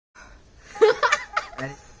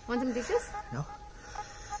Want some dishes? No.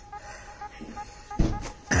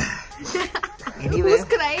 Anyway. Who's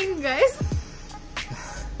crying, guys?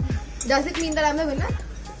 Does it mean that I'm the winner?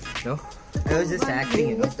 No. I was just acting,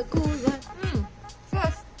 you know. Who's the cool one?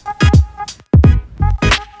 Yes.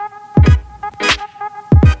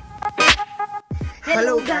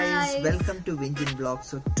 Hello guys, welcome to VinJin Vlogs.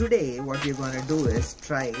 So today what we're gonna do is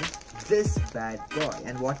try this bad boy.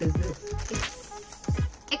 And what is this? It's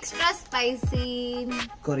extra spicy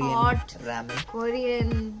Korean hot ramen.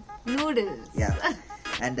 Korean noodles. Yeah.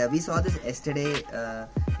 And we saw this yesterday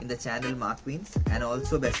in the channel Mark Weins and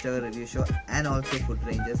also Best Ever Review Show and also Food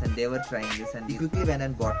Rangers, and they were trying this and we quickly went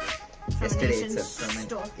and bought yesterday from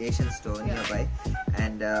an Asian store nearby,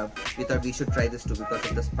 and we thought we should try this too because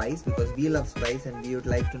of the spice, because we love spice and we would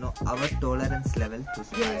like to know our tolerance level to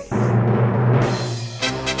spice.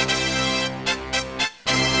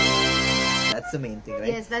 That's the main thing, right?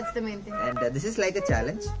 Yes, that's the main thing. And this is like a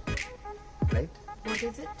challenge, right? What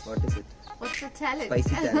is it? What is it? What's the challenge? Spicy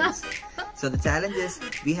challenge. So the challenge is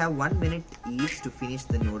we have 1 minute each to finish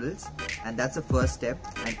the noodles, and that's the first step.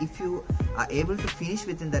 And if you are able to finish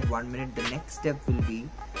within that 1 minute, the next step will be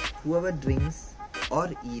whoever drinks or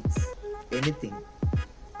eats anything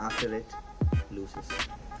after it loses.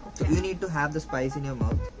 Okay. So you need to have the spice in your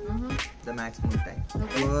mouth the maximum time.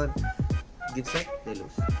 Okay. Whoever gives up, they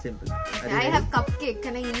lose. Simple. Okay, I have cupcake.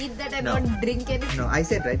 Can I eat that and not drink anything? No, I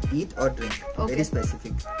said right. Eat or drink. Okay. Very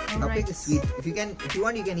specific. Cupcake is sweet. If you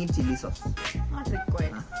want, you can eat chili sauce. Not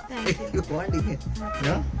required. Thank you. If you want, you can.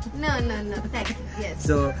 Okay. No. Thank you. Yes.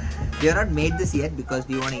 So we have not made this yet because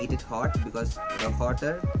we want to eat it hot, because the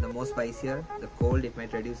hotter, the more spicier. The cold, it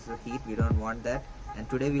might reduce the heat. We don't want that. And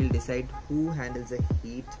today we will decide who handles the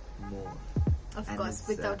heat more. Of course,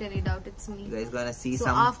 without any doubt, it's me. You guys gonna see so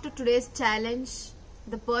after today's challenge,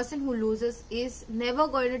 the person who loses is never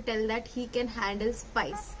going to tell that he can handle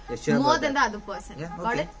spice more than the other person. Yeah, okay.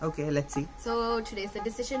 Got it? Okay, let's see. So today's the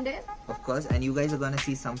decision day. Of course, and you guys are gonna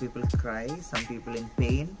see some people cry, some people in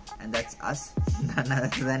pain, and that's us. None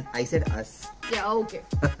other than I said us. Yeah, okay.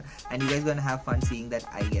 And you guys gonna have fun seeing that,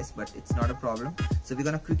 I guess, but it's not a problem. So we're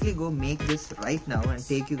gonna quickly go make this right now and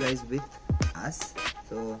take you guys with us.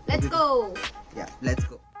 So let's go. Yeah, let's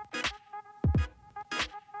go.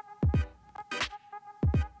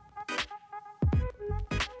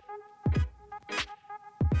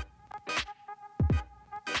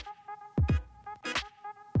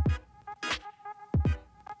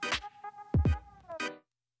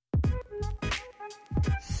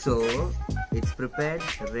 So it's prepared,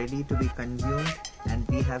 ready to be consumed, and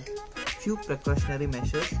we have few precautionary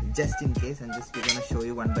measures just in case, and just we're gonna show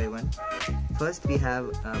you one by one. First we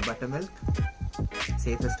have buttermilk,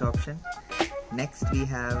 safest option. Next we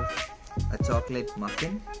have a chocolate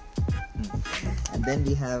muffin, and then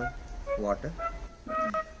we have water,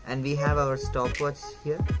 and we have our stopwatch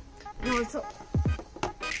here. And also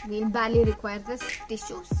we'll badly require this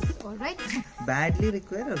tissues. Alright. Badly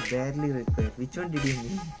require or barely require? Which one did you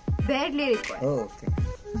mean? Badly require. Oh, okay.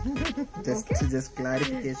 Just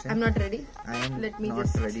clarification. I'm not ready. I am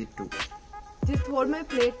not ready to. Just hold my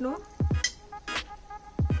plate, no?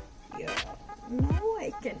 Yeah. No,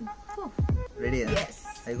 I can. Oh. Ready?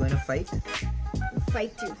 Yes. Are you going to fight?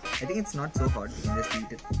 Fight you. I think it's not so hot. You can just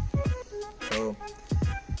eat it. So,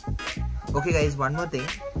 okay guys, one more thing.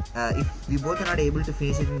 If we both are not able to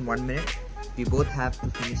finish it in 1 minute, we both have to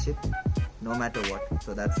finish it no matter what.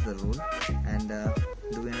 So that's the rule. And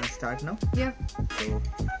do we want to start now? Yeah. So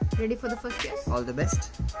ready for the first guess? All the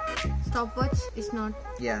best. Stopwatch is not.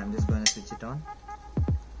 Yeah, I'm just going to switch it on.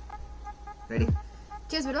 Ready?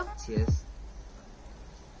 Cheers, Vito. Cheers.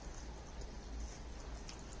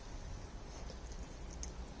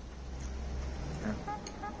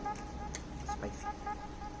 Spicy.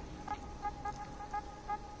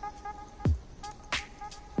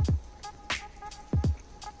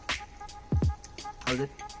 How's it?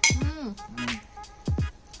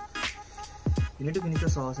 You need to finish the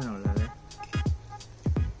sauce and all that, right?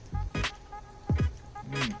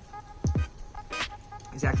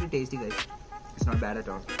 It's actually tasty, guys. It's not bad at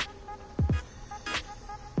all.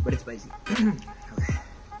 But it's spicy. Okay.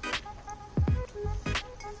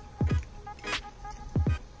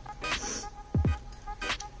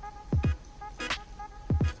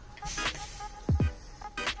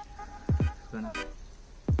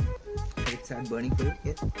 It started burning for you?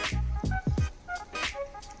 Yeah.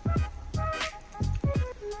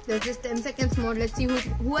 There's just 10 seconds more. Let's see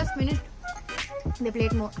who has finished the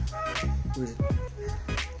plate more. Who is it?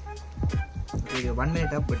 Okay, we're 1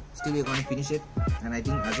 minute up, but still we're going to finish it. And I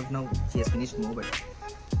think as of now, she has finished more, but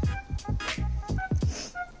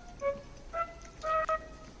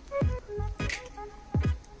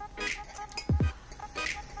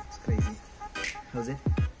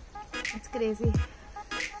crazy.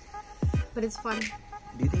 But it's fun.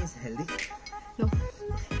 Do you think it's healthy? No.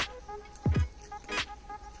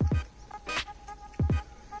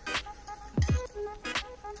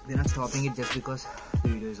 We're not stopping it just because the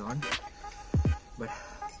video is on. But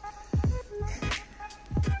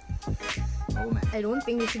oh man. I don't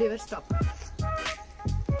think we should ever stop.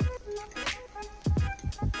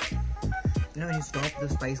 You know, when you stop, the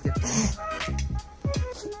spice gets more.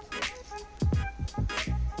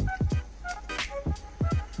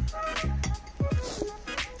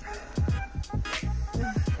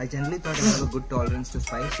 I generally thought I have a good tolerance to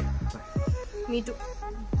spice. But Me too.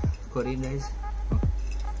 Korean guys.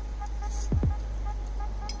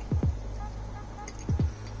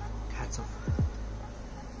 Hats off.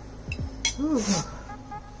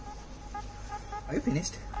 Are you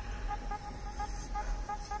finished?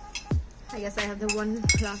 I guess I have the one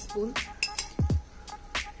last spoon.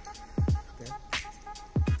 Okay.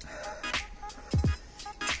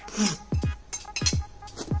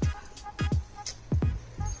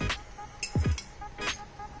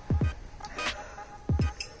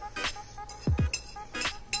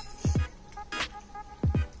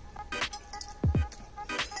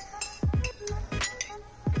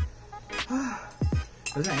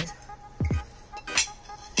 That was nice.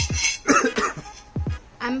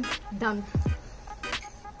 I'm done.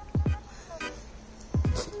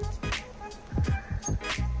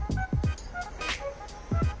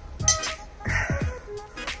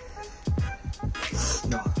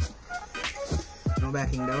 No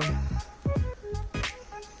backing down.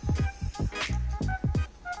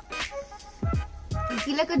 I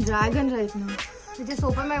feel like a dragon right now. I just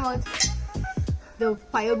open my mouth. The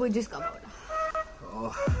fire would just come out.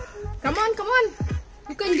 Oh, Come on, come on.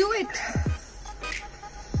 You can do it.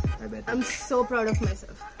 I bet. I'm so proud of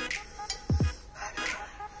myself.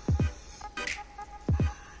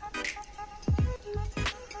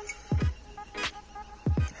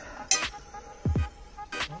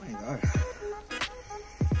 Oh my god.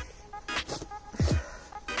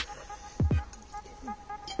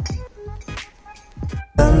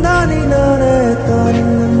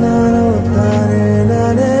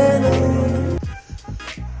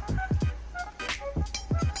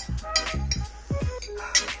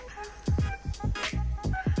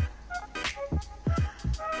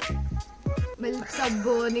 My lips are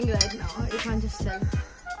burning right now. You can't just tell.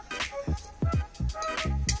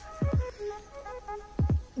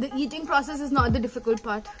 The eating process is not the difficult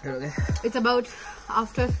part. Okay. It's about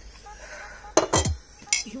after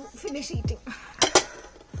you finish eating.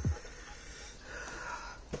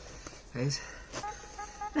 Guys,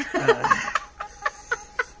 it's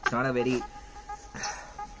not a very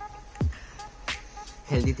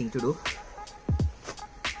healthy thing to do,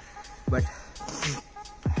 but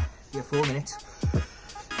we have 4 minutes.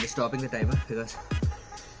 We're stopping the timer because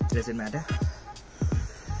it doesn't matter.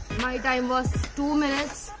 My time was 2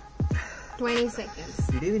 minutes 20 seconds.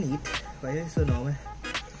 Did you even eat? Why are you so normal?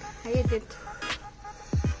 I ate it.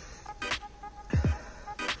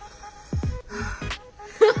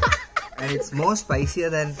 And it's more spicier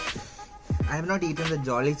than... I have not eaten the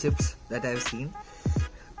jolly chips that I've seen,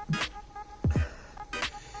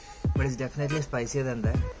 but it's definitely spicier than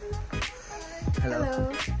that. Hello.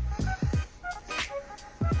 Hello.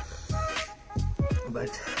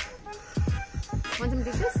 But Want some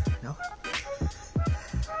dishes? no.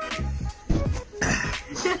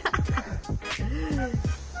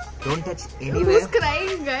 Don't touch anywhere. Who's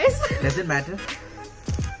crying, guys? Doesn't matter.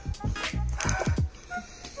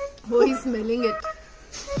 Oh, he's smelling it.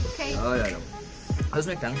 Okay. Oh, no. How's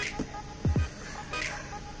my tongue?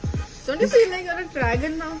 Don't you feel like you're a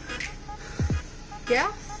dragon now? Yeah?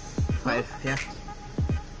 Fire, yeah.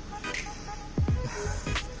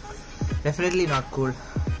 Definitely not cool.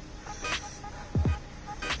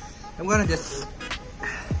 I'm gonna just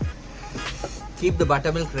keep the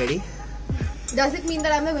buttermilk ready. Does it mean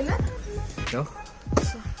that I'm the winner? No?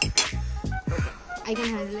 I can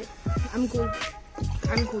handle it. I'm cool.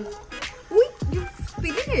 I'm cool. Ooh, you're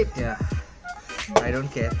spilling it. Yeah. I don't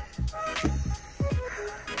care.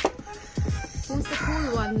 Who's the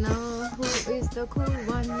cool one now? Who is the cool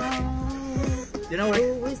one now? You know what?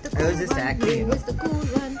 Who is the cool I was just one? acting. Who is the cool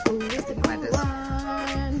one? Who is the It cool matters.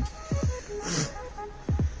 one?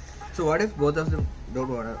 So what if both of them don't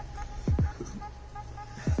wanna?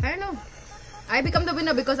 I don't know. I become the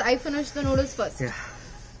winner because I finished the noodles first. Yeah.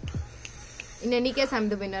 In any case, I'm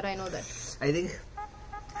the winner. I know that. I think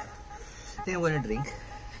I'm gonna drink.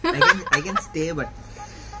 I can stay, but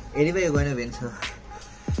anyway you're gonna win, so.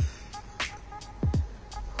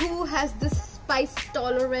 Who has the spice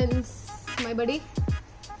tolerance, my buddy?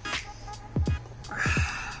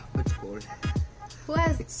 It's cold. Who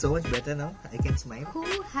has? It's so much better now. I can smile. Who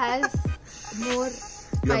has more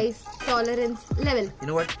spice tolerance level? You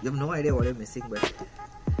know what? You have no idea what you're missing, but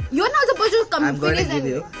you're not supposed to come. I'm going to give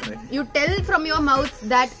you. You tell from your mouth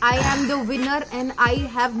that I am the winner and I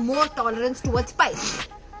have more tolerance towards spice.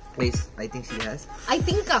 Please, I think she has. I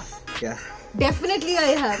think. Yeah. Definitely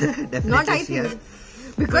I have. Definitely not I she think.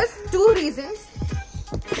 has. Because two reasons.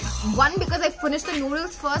 One, because I finished the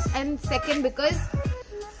noodles first, and second, because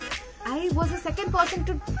I was the second person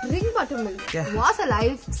to drink buttermilk. Yeah. Was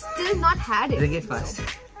alive, still not had it. Drink it fast. So.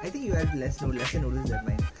 I think you had lesser noodles than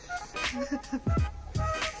mine.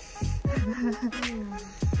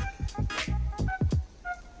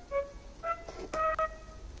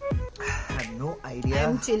 I have no idea.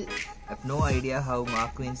 I'm chill. I have no idea how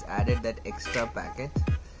Mark Weins added that extra packet.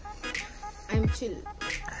 I'm chill.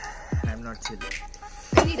 I'm not chill.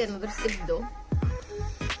 I need another sip though.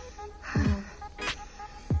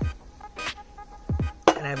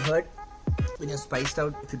 And I've heard when you're spiced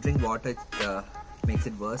out, if you drink water, it makes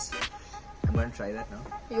it worse. I'm going to try that now.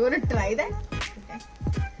 You want to try that? Okay.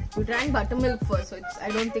 You drank buttermilk first, so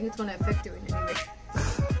I don't think it's going to affect you in any way.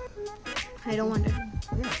 I don't want it.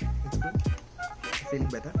 Yeah, it's good. I'm feeling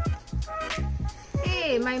better.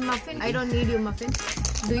 Hey, my muffin. I don't need your muffin.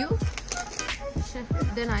 Do you?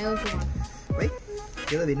 Then I also want. Wait,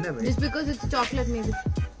 you're the winner, right? Just because it's chocolate, maybe.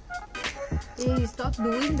 Hey, stop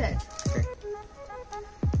doing that. Okay.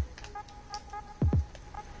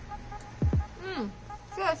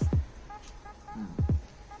 Yes.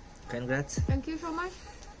 Congrats. Thank you so much.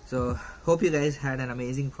 So, hope you guys had an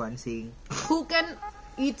amazing fun seeing. Who can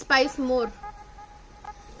eat spice more?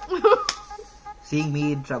 Seeing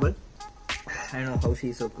me in trouble. I don't know how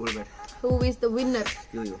she's so cool, but. Who is the winner?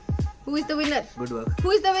 You. Who is the winner? Good work.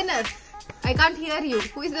 Who is the winner? I can't hear you.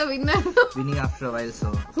 Who is the winner? Winning after a while,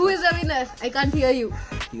 so. Who is the winner? I can't hear you.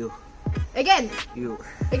 You. Again. You.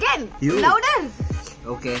 Again. You. Louder.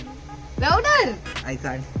 Okay. Louder. I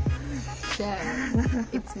can't. Sure.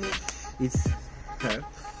 It's me. It's her.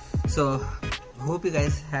 So, hope you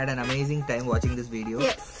guys had an amazing time watching this video.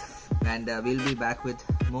 Yes. And we'll be back with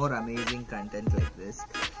more amazing content like this.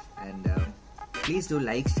 And please do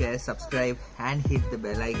like, share, subscribe, and hit the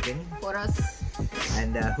bell icon For us.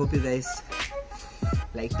 And hope you guys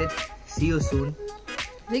liked it. See you soon.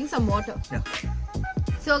 Drink some water. No.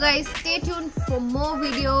 So guys, stay tuned for more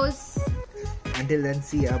videos. Until then,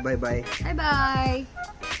 see ya. Bye bye. Bye bye.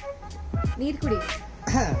 Neer kudi.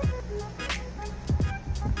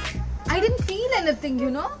 I didn't feel anything, you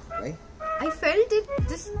know. Why? I felt it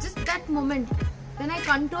just that moment. Then I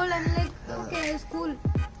controlled and like, okay, it's cool.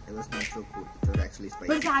 It was not so cool. It was actually spicy.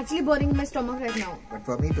 But it's actually burning my stomach right now. But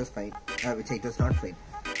for me, it was fine. It was not fine.